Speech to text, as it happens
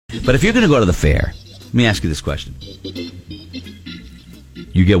But if you're going to go to the fair, let me ask you this question.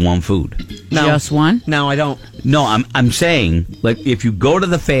 You get one food. No. Just one? No, I don't. No, I'm saying, like, if you go to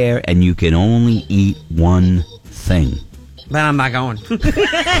the fair and you can only eat one thing. Then I'm not going.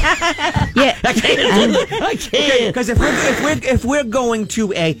 Yeah. I can't. Because if we're going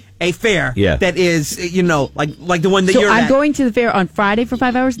to a fair that is, like the one that So you're I'm at. going to the fair on Friday for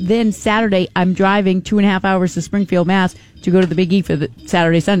 5 hours. Then Saturday, I'm driving 2.5 hours to Springfield, Mass. to go to the Big E for the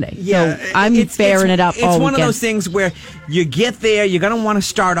Saturday, Sunday. Yeah, so I'm fairing it up all It's one weekend. of those things where you get there, you're going to want to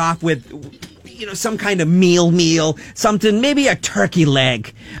start off with, some kind of meal, something, maybe a turkey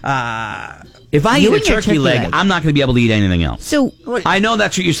leg. If I You eat a and your turkey leg, I'm not going to be able to eat anything else. So I know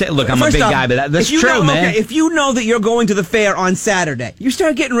that's what you say. Look, I'm a First big off, guy, but that's if you true, know, man. Okay, if you know that you're going to the fair on Saturday, you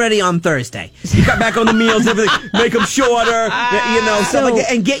start getting ready on Thursday. You cut back on the meals, everything, make them shorter, stuff like that,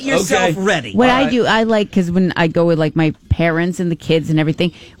 and get yourself ready. What I do, I like, because when I go with like my parents and the kids and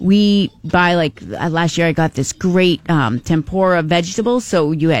everything, we buy last year I got this great tempura vegetables.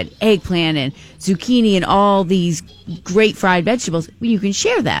 So you had eggplant and zucchini and all these great fried vegetables. You can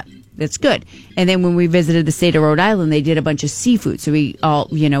share that. That's good. And then when we visited the state of Rhode Island, they did a bunch of seafood. So we all,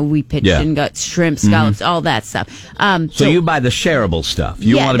 we pitched and got shrimp, scallops, all that stuff. So you buy the shareable stuff.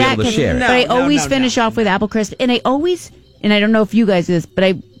 You want to be able to share it. But I always finish off with apple crisp. And I don't know if you guys do this, but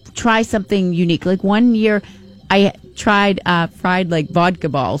I try something unique. Like one year, I tried fried vodka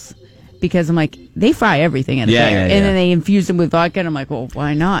balls. Because I'm like, they fry everything at a fair. And then they infuse them with vodka. And I'm like, well,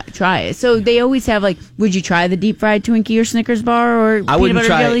 why not? Try it. So they always have would you try the deep fried Twinkie or Snickers bar or peanut butter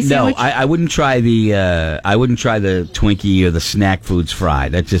jelly sandwich? No, I wouldn't try the Twinkie or the snack foods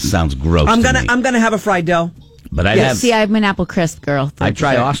fried. That just sounds gross. I'm to me. gonna have a fried dough. But See, I'm an apple crisp girl. I'd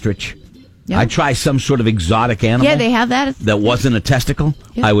try ostrich. Yeah. I'd try some sort of exotic animal. Yeah, they have that. That wasn't a testicle.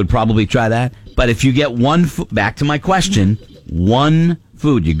 Yeah. I would probably try that. But if you get one, back to my question, one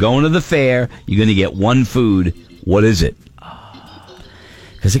food. You're going to the fair. You're going to get one food. What is it?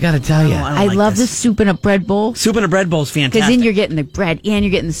 Because I got to tell you, I love the soup in a bread bowl. Soup in a bread bowl is fantastic. Because then you're getting the bread and you're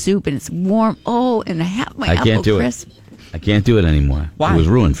getting the soup and it's warm. Oh, and I have my apple crisp. I can't do it anymore. Why? It was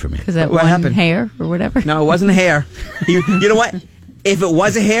ruined for me. Because that what happened? Hair or whatever. No, it wasn't hair. You know what? If it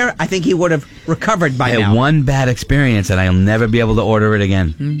was a hair, I think he would have recovered by now. I had one bad experience, and I'll never be able to order it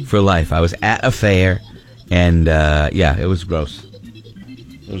again for life. I was at a fair, and it was gross.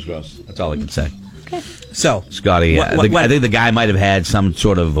 It was gross. That's all I can say. Okay. So, Scotty, I think the guy might have had some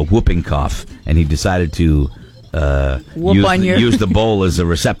sort of a whooping cough, and he decided to use the bowl as a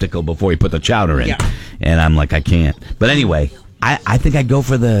receptacle before he put the chowder in. Yeah. And I'm like, I can't. But anyway, I think I'd go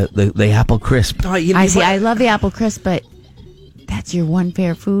for the apple crisp. I love the apple crisp, but that's your one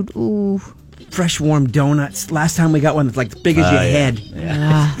fair food. Ooh. Fresh warm donuts. Last time we got one that's as big as your head.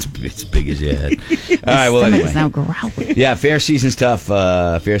 Yeah. It's big as your head. All right, well, anyway. Now growling. Yeah, fair season's tough.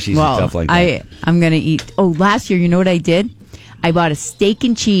 Tough like that. I'm going to eat. Oh, last year, you know what I did? I bought a steak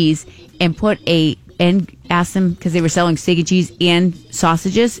and cheese and asked them, because they were selling steak and cheese and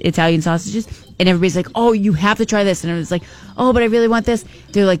sausages, Italian sausages. And everybody's like, oh, you have to try this. And I was like, oh, but I really want this.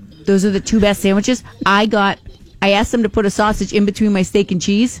 They're like, those are the two best sandwiches. I asked them to put a sausage in between my steak and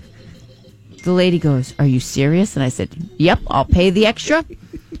cheese. The lady goes, are you serious? And I said, yep, I'll pay the extra.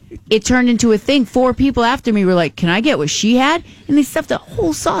 It turned into a thing. 4 people after me were like, can I get what she had? And they stuffed a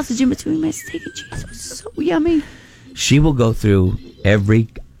whole sausage in between my steak and cheese. It was so yummy. She will go through every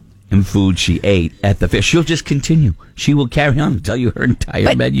food she ate at the fair. She'll just continue. She will carry on and tell you her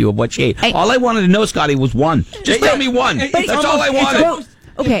entire menu of what she ate. All I wanted to know, Scotty, was one. Just tell me one. That's all I wanted.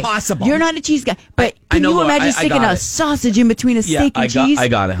 Okay, impossible. You're not a cheese guy, but can you imagine sticking a sausage in between a steak and cheese? I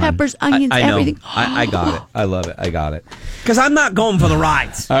got it, honey. Peppers, onions, I know. everything. I got it. I love it. I got it. Because I'm not going for the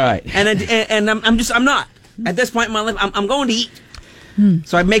rides. All right. And I'm not. At this point in my life, I'm going to eat.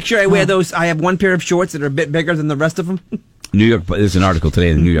 So I make sure I wear those. I have one pair of shorts that are a bit bigger than the rest of them. New York. There's an article today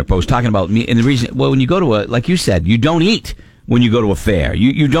in the New York Post talking about me, and the reason. Well, when you go to like you said, you don't eat when you go to a fair.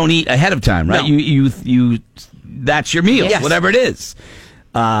 You don't eat ahead of time, right? No. You that's your meal, whatever it is.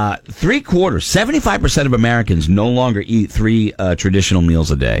 75% of Americans no longer eat 3 traditional meals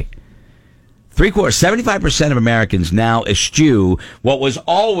a day. 75% of Americans now eschew what was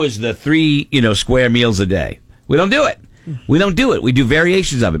always the 3 square meals a day. We don't do it. We don't do it. We do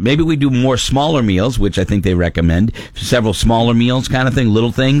variations of it. Maybe we do more smaller meals, which I think they recommend. Several smaller meals kind of thing,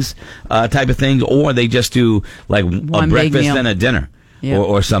 little things type of things. Or they just do like a breakfast and a dinner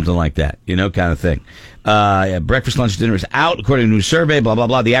or something like that, kind of thing. Breakfast, lunch, dinner is out, according to a new survey, blah, blah,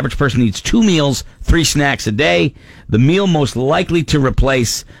 blah. The average person eats 2 meals, 3 snacks a day. The meal most likely to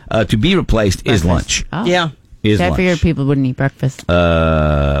be replaced is lunch. Oh. Yeah. is I lunch. figured people wouldn't eat breakfast.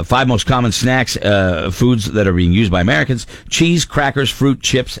 5 most common snacks, foods that are being used by Americans: cheese, crackers, fruit,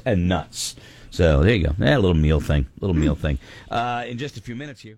 chips, and nuts. So there you go. A little meal thing. In just a few minutes here.